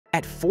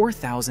At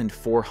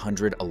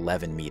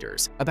 4,411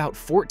 meters, about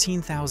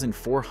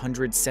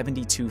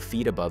 14,472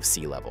 feet above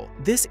sea level,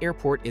 this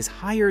airport is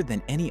higher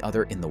than any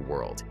other in the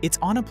world. It's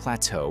on a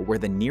plateau where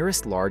the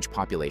nearest large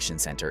population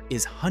center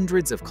is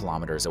hundreds of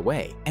kilometers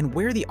away, and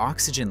where the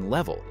oxygen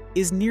level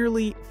is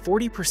nearly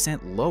 40%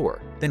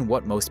 lower than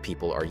what most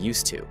people are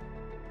used to.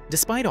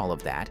 Despite all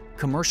of that,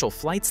 commercial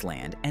flights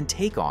land and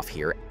take off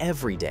here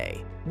every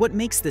day. What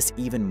makes this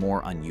even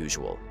more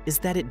unusual is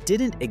that it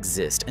didn't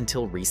exist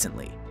until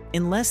recently.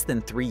 In less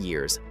than 3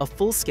 years, a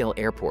full-scale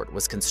airport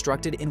was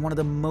constructed in one of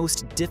the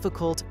most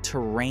difficult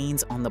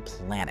terrains on the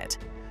planet.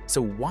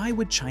 So why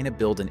would China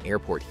build an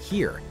airport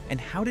here,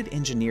 and how did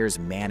engineers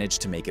manage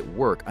to make it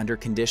work under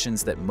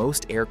conditions that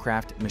most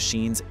aircraft,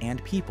 machines,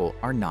 and people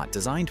are not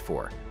designed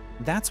for?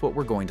 That's what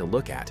we're going to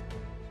look at.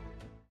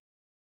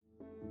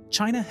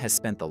 China has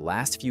spent the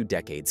last few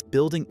decades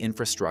building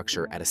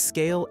infrastructure at a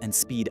scale and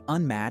speed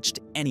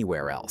unmatched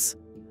anywhere else.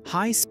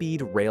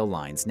 High-speed rail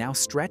lines now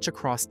stretch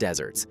across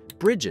deserts,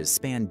 bridges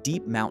span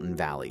deep mountain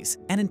valleys,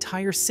 and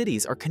entire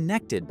cities are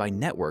connected by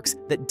networks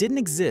that didn't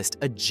exist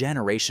a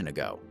generation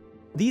ago.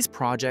 These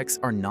projects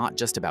are not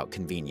just about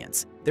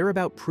convenience, they're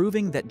about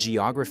proving that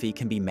geography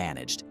can be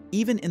managed,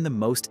 even in the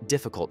most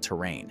difficult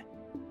terrain.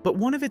 But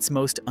one of its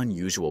most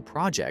unusual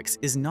projects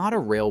is not a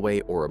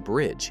railway or a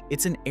bridge,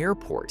 it's an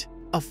airport.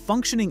 A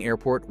functioning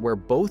airport where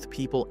both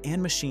people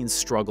and machines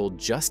struggle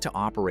just to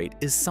operate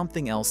is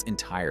something else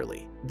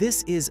entirely.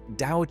 This is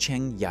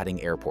Daocheng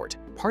Yading Airport,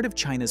 part of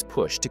China's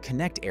push to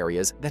connect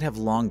areas that have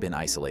long been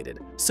isolated.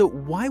 So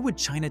why would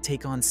China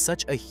take on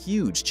such a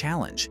huge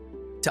challenge?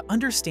 To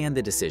understand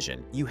the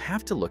decision, you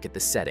have to look at the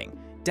setting.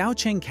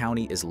 Daocheng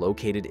County is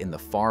located in the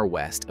far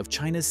west of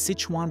China's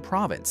Sichuan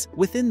province,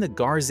 within the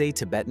Garzei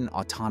Tibetan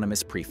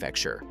Autonomous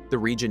Prefecture. The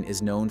region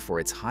is known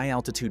for its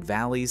high-altitude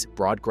valleys,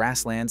 broad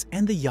grasslands,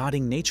 and the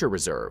Yading Nature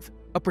Reserve,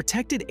 a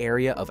protected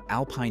area of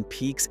alpine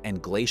peaks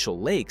and glacial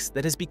lakes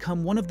that has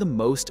become one of the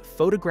most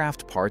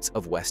photographed parts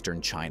of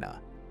western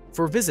China.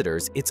 For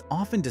visitors, it's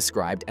often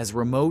described as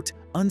remote,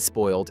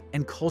 unspoiled,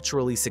 and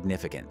culturally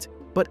significant.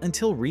 But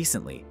until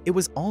recently, it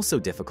was also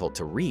difficult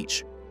to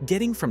reach.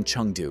 Getting from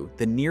Chengdu,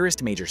 the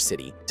nearest major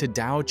city, to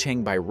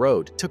Daocheng by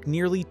road took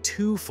nearly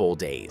 2 full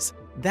days.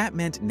 That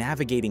meant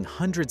navigating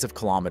hundreds of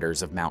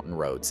kilometers of mountain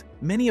roads,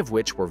 many of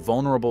which were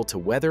vulnerable to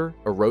weather,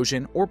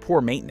 erosion, or poor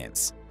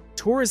maintenance.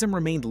 Tourism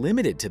remained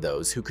limited to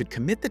those who could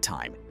commit the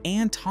time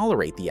and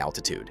tolerate the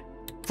altitude.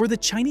 For the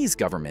Chinese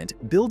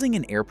government, building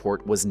an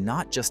airport was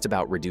not just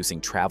about reducing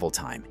travel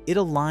time. It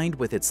aligned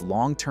with its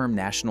long-term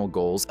national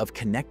goals of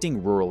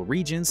connecting rural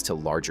regions to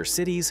larger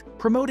cities,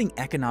 promoting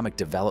economic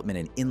development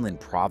in inland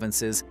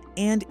provinces,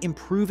 and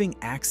improving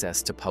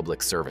access to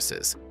public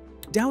services.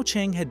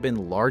 Daocheng had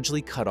been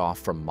largely cut off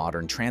from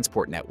modern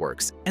transport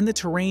networks, and the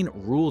terrain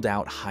ruled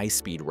out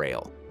high-speed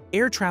rail.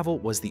 Air travel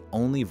was the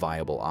only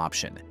viable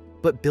option.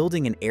 But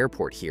building an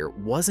airport here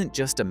wasn't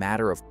just a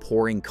matter of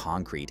pouring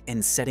concrete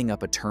and setting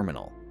up a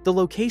terminal. The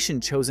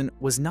location chosen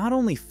was not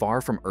only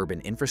far from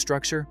urban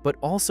infrastructure, but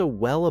also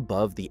well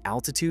above the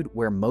altitude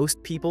where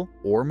most people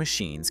or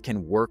machines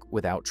can work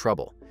without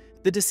trouble.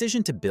 The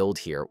decision to build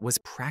here was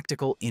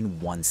practical in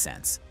one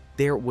sense.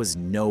 There was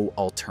no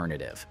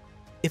alternative.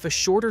 If a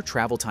shorter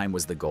travel time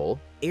was the goal,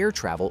 air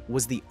travel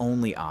was the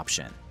only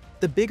option.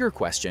 The bigger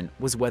question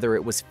was whether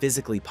it was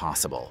physically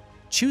possible.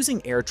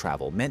 Choosing air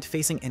travel meant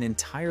facing an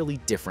entirely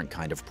different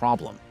kind of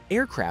problem.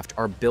 Aircraft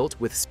are built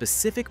with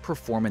specific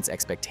performance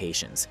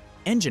expectations.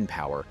 Engine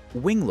power,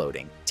 wing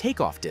loading,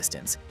 takeoff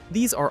distance,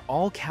 these are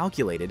all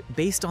calculated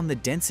based on the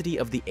density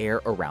of the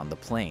air around the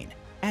plane.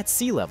 At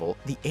sea level,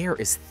 the air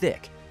is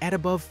thick. At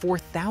above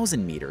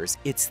 4,000 meters,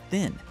 it's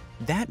thin.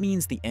 That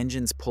means the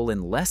engines pull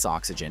in less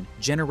oxygen,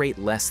 generate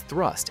less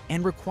thrust,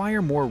 and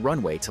require more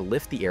runway to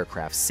lift the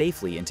aircraft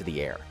safely into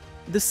the air.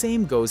 The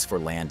same goes for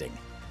landing.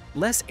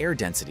 Less air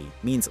density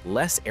means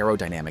less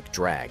aerodynamic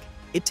drag.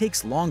 It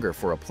takes longer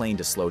for a plane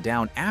to slow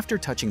down after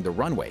touching the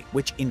runway,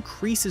 which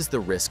increases the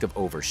risk of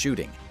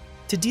overshooting.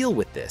 To deal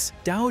with this,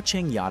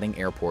 Daocheng Yading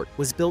Airport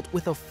was built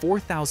with a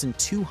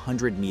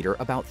 4,200-meter,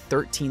 about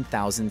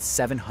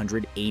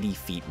 13,780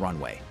 feet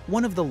runway,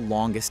 one of the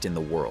longest in the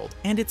world.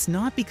 And it's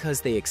not because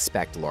they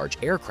expect large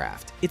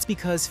aircraft, it's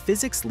because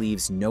physics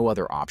leaves no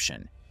other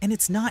option. And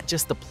it's not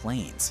just the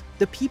planes.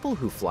 The people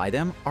who fly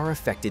them are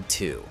affected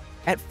too.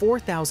 At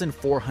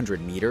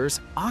 4,400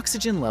 meters,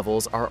 oxygen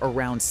levels are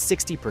around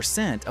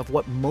 60% of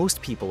what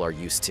most people are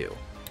used to.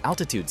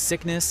 Altitude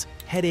sickness,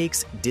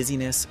 headaches,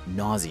 dizziness,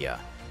 nausea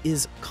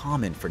is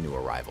common for new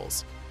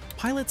arrivals.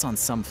 Pilots on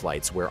some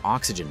flights wear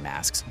oxygen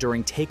masks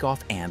during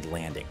takeoff and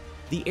landing.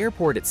 The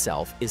airport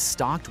itself is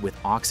stocked with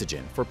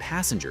oxygen for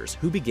passengers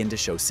who begin to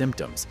show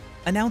symptoms.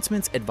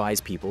 Announcements advise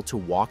people to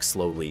walk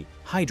slowly,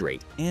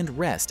 hydrate, and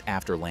rest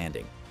after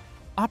landing.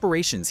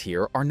 Operations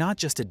here are not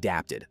just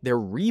adapted, they're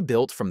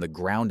rebuilt from the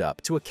ground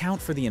up to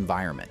account for the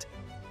environment.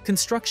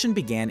 Construction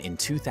began in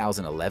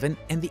 2011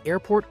 and the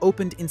airport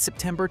opened in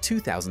September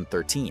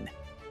 2013.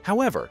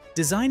 However,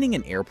 designing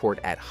an airport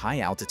at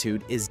high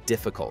altitude is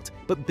difficult,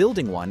 but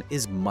building one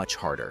is much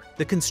harder.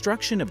 The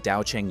construction of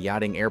Daocheng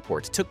Yading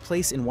Airport took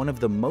place in one of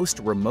the most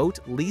remote,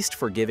 least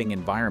forgiving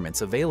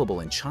environments available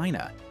in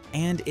China,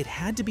 and it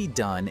had to be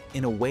done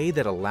in a way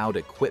that allowed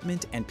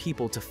equipment and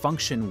people to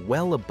function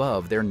well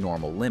above their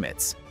normal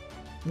limits.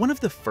 One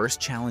of the first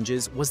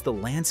challenges was the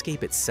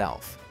landscape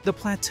itself. The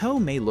plateau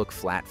may look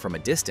flat from a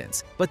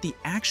distance, but the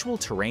actual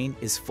terrain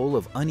is full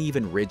of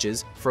uneven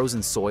ridges,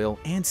 frozen soil,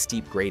 and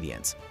steep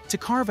gradients. To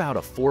carve out a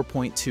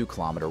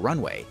 4.2-kilometer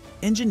runway,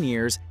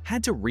 engineers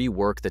had to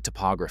rework the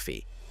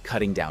topography,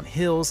 cutting down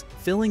hills,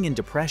 filling in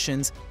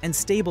depressions, and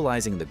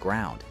stabilizing the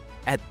ground.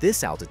 At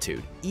this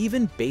altitude,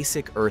 even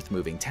basic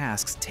earth-moving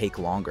tasks take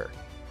longer.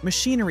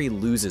 Machinery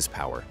loses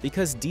power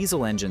because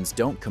diesel engines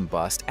don't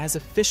combust as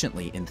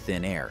efficiently in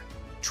thin air.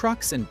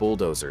 Trucks and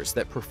bulldozers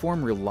that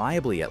perform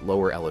reliably at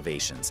lower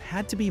elevations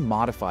had to be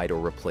modified or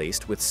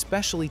replaced with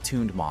specially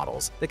tuned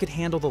models that could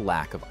handle the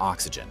lack of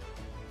oxygen.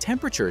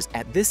 Temperatures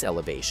at this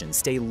elevation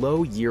stay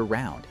low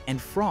year-round,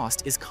 and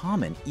frost is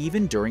common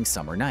even during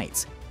summer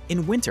nights.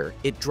 In winter,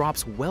 it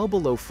drops well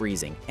below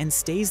freezing and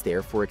stays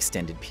there for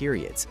extended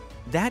periods.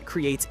 That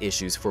creates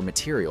issues for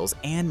materials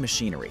and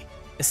machinery,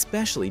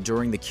 especially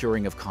during the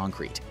curing of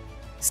concrete.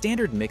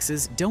 Standard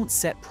mixes don't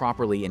set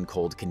properly in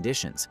cold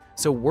conditions,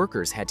 so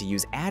workers had to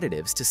use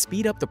additives to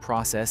speed up the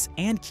process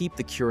and keep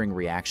the curing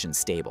reaction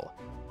stable.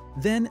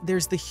 Then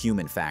there's the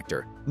human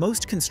factor.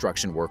 Most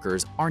construction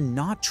workers are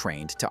not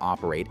trained to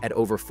operate at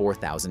over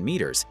 4,000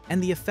 meters,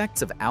 and the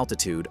effects of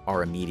altitude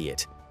are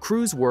immediate.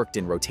 Crews worked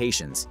in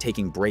rotations,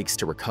 taking breaks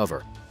to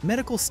recover.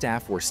 Medical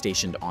staff were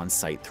stationed on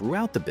site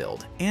throughout the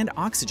build, and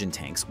oxygen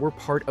tanks were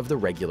part of the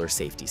regular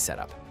safety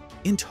setup.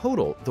 In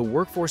total, the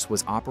workforce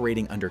was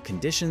operating under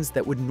conditions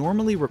that would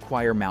normally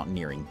require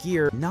mountaineering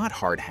gear, not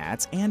hard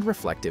hats and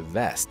reflective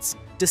vests.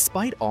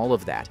 Despite all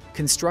of that,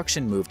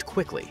 construction moved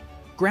quickly.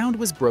 Ground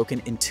was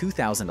broken in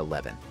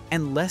 2011,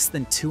 and less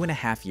than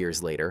 2.5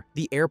 years later,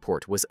 the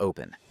airport was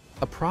open.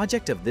 A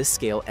project of this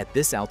scale at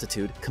this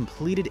altitude,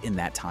 completed in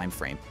that time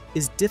frame,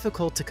 is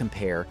difficult to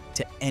compare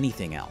to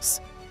anything else.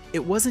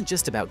 It wasn't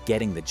just about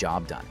getting the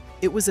job done.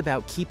 It was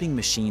about keeping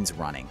machines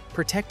running,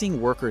 protecting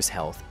workers'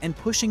 health, and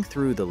pushing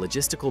through the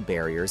logistical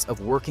barriers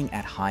of working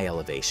at high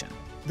elevation.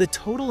 The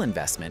total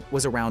investment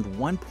was around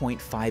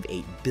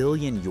 1.58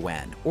 billion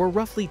yuan, or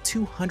roughly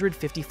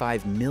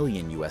 $255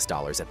 million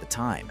at the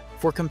time.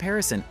 For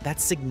comparison,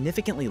 that's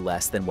significantly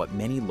less than what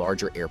many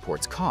larger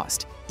airports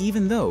cost,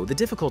 even though the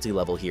difficulty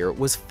level here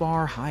was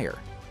far higher.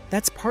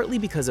 That's partly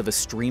because of a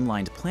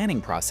streamlined planning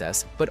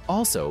process, but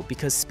also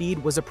because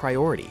speed was a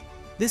priority.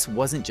 This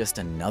wasn't just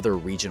another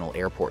regional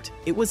airport.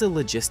 It was a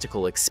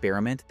logistical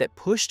experiment that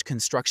pushed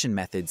construction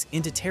methods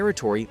into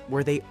territory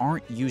where they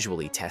aren't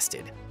usually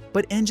tested.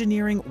 But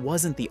engineering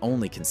wasn't the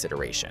only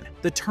consideration.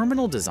 The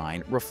terminal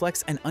design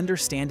reflects an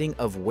understanding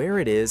of where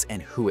it is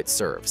and who it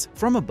serves.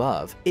 From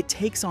above, it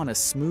takes on a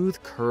smooth,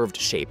 curved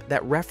shape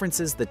that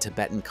references the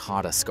Tibetan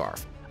kata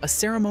scarf, a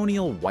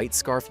ceremonial white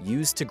scarf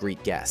used to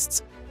greet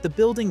guests. The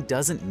building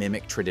doesn't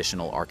mimic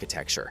traditional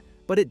architecture,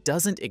 but it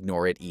doesn't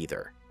ignore it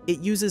either. It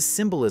uses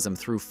symbolism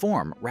through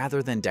form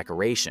rather than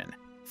decoration.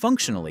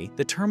 Functionally,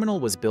 the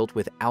terminal was built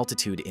with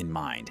altitude in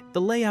mind.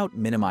 The layout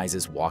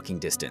minimizes walking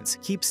distance,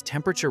 keeps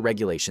temperature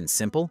regulation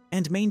simple,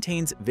 and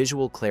maintains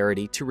visual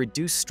clarity to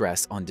reduce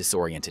stress on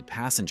disoriented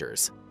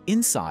passengers.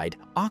 Inside,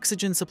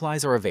 oxygen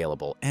supplies are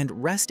available, and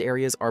rest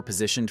areas are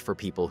positioned for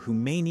people who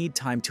may need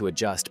time to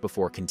adjust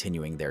before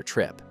continuing their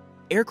trip.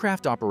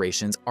 Aircraft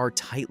operations are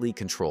tightly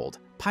controlled.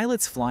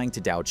 Pilots flying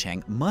to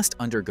Daocheng must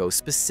undergo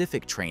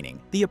specific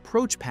training. The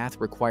approach path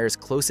requires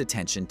close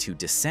attention to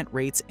descent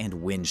rates and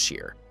wind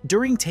shear.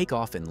 During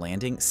takeoff and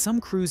landing, some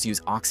crews use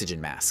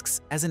oxygen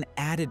masks as an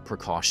added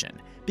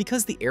precaution.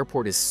 Because the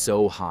airport is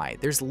so high,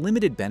 there's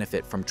limited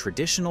benefit from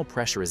traditional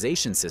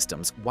pressurization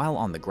systems while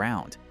on the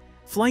ground.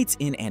 Flights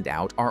in and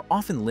out are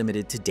often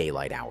limited to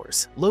daylight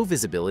hours. Low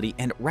visibility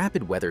and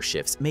rapid weather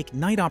shifts make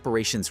night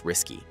operations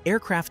risky.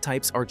 Aircraft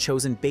types are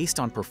chosen based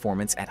on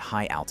performance at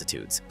high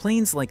altitudes.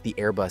 Planes like the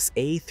Airbus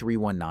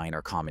A319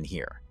 are common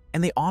here,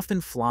 and they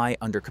often fly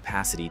under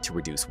capacity to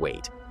reduce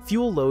weight.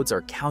 Fuel loads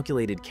are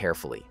calculated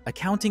carefully,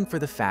 accounting for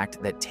the fact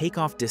that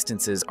takeoff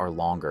distances are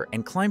longer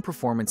and climb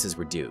performance is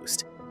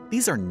reduced.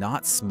 These are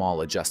not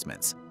small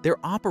adjustments.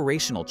 They're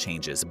operational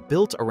changes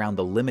built around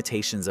the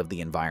limitations of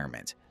the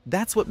environment.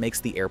 That's what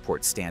makes the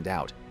airport stand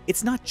out.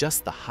 It's not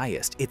just the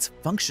highest, it's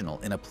functional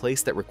in a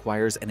place that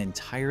requires an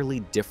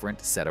entirely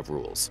different set of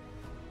rules.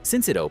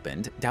 Since it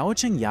opened,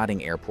 Daocheng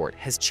Yading Airport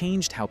has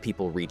changed how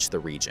people reach the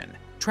region.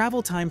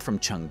 Travel time from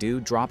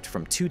Chengdu dropped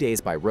from 2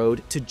 days by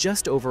road to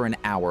just over an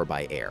hour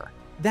by air.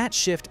 That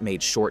shift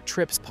made short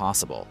trips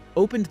possible,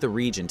 opened the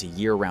region to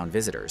year-round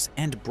visitors,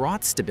 and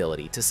brought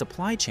stability to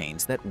supply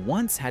chains that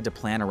once had to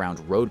plan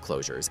around road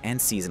closures and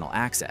seasonal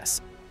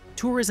access.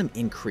 Tourism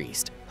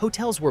increased,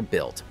 hotels were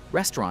built,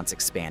 restaurants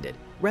expanded.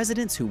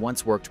 Residents who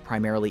once worked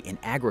primarily in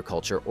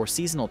agriculture or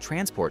seasonal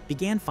transport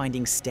began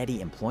finding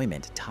steady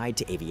employment tied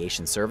to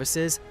aviation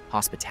services,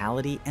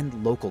 hospitality,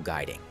 and local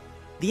guiding.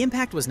 The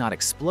impact was not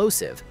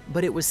explosive,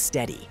 but it was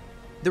steady.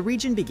 The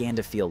region began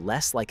to feel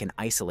less like an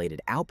isolated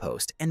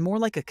outpost and more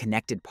like a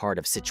connected part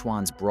of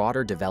Sichuan's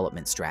broader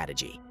development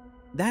strategy.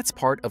 That's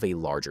part of a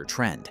larger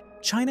trend.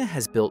 China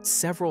has built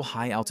several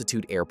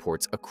high-altitude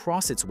airports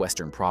across its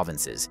western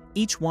provinces.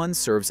 Each one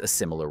serves a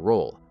similar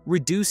role: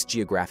 reduce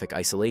geographic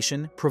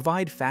isolation,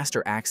 provide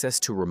faster access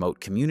to remote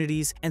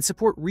communities, and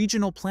support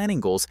regional planning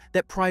goals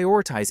that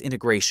prioritize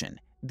integration.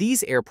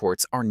 These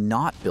airports are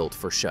not built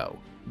for show.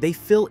 They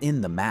fill in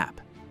the map.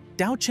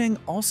 Daocheng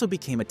also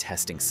became a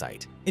testing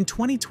site. In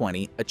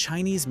 2020, a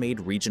Chinese-made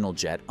regional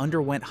jet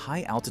underwent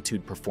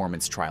high-altitude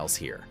performance trials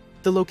here.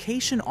 The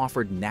location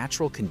offered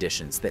natural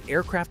conditions that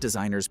aircraft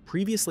designers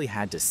previously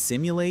had to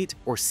simulate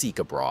or seek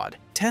abroad.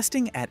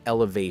 Testing at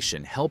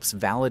elevation helps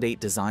validate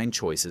design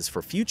choices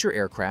for future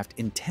aircraft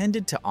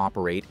intended to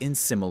operate in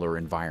similar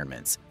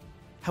environments.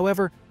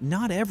 However,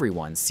 not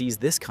everyone sees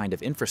this kind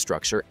of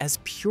infrastructure as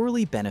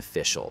purely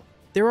beneficial.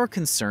 There are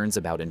concerns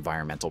about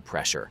environmental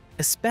pressure,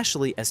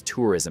 especially as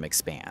tourism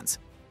expands.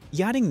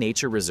 Yachting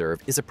Nature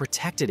Reserve is a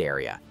protected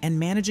area, and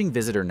managing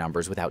visitor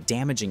numbers without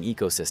damaging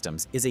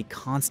ecosystems is a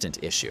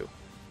constant issue.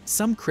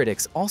 Some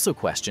critics also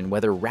question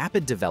whether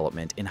rapid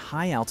development in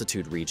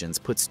high-altitude regions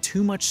puts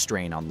too much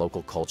strain on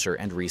local culture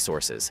and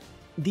resources.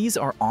 These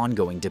are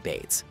ongoing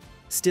debates.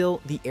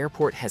 Still, the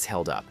airport has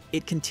held up.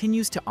 It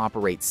continues to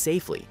operate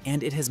safely,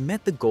 and it has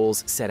met the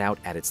goals set out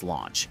at its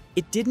launch.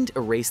 It didn't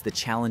erase the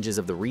challenges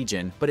of the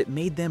region, but it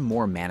made them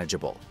more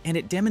manageable, and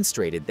it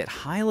demonstrated that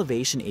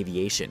high-elevation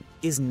aviation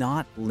is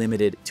not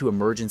limited to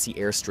emergency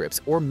airstrips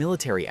or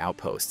military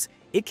outposts.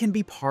 It can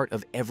be part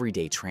of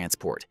everyday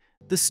transport.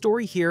 The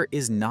story here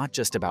is not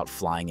just about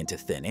flying into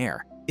thin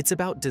air. It's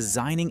about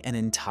designing an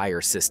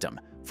entire system,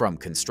 from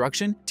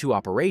construction to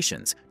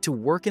operations, to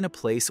work in a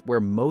place where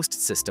most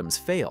systems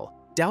fail.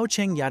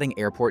 Daocheng Yachting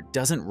Airport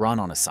doesn't run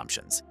on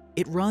assumptions.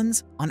 It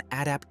runs on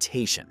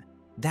adaptation.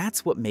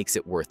 That's what makes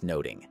it worth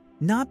noting.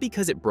 Not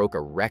because it broke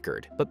a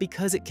record, but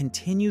because it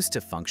continues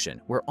to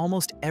function where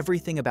almost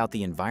everything about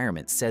the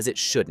environment says it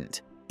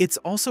shouldn't. It's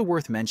also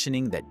worth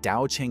mentioning that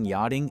Daocheng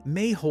Yachting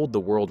may hold the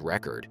world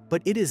record,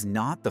 but it is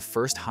not the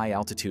first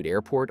high-altitude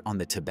airport on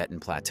the Tibetan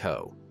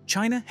Plateau.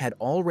 China had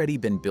already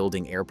been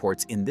building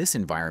airports in this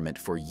environment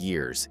for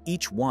years,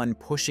 each one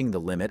pushing the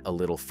limit a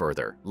little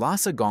further.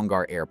 Lhasa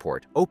Gongar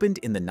Airport, opened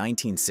in the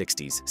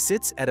 1960s,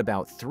 sits at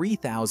about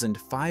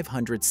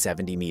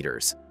 3,570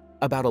 meters,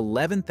 about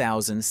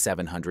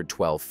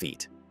 11,712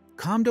 feet.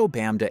 Kamdo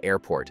Bamda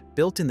Airport,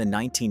 built in the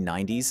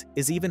 1990s,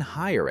 is even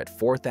higher at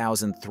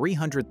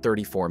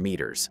 4,334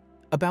 meters,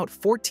 about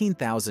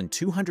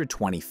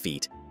 14,220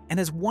 feet, and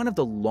has one of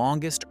the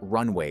longest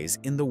runways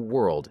in the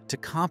world to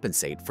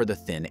compensate for the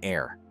thin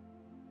air.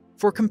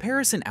 For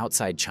comparison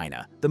outside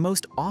China, the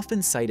most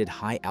often cited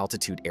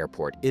high-altitude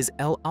airport is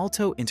El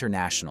Alto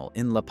International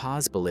in La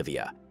Paz,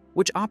 Bolivia,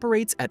 which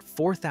operates at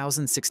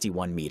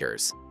 4,061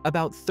 meters,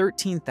 about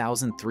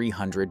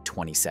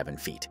 13,327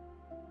 feet.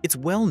 It's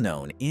well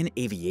known in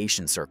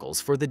aviation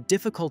circles for the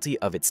difficulty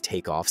of its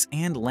takeoffs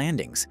and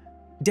landings.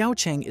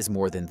 Daocheng is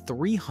more than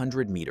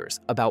 300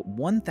 meters, about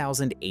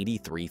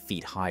 1,083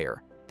 feet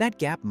higher. That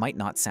gap might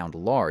not sound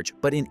large,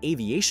 but in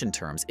aviation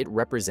terms, it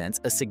represents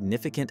a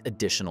significant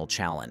additional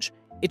challenge.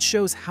 It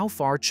shows how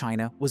far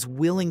China was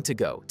willing to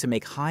go to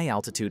make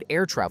high-altitude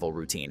air travel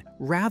routine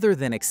rather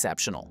than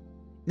exceptional.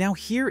 Now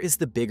here is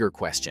the bigger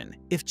question.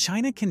 If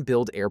China can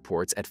build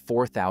airports at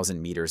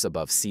 4,000 meters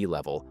above sea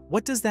level,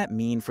 what does that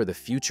mean for the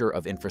future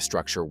of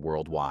infrastructure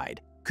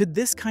worldwide? Could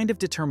this kind of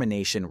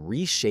determination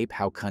reshape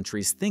how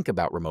countries think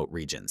about remote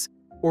regions?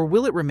 Or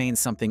will it remain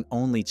something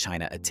only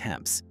China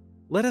attempts?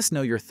 Let us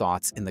know your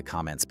thoughts in the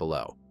comments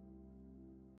below.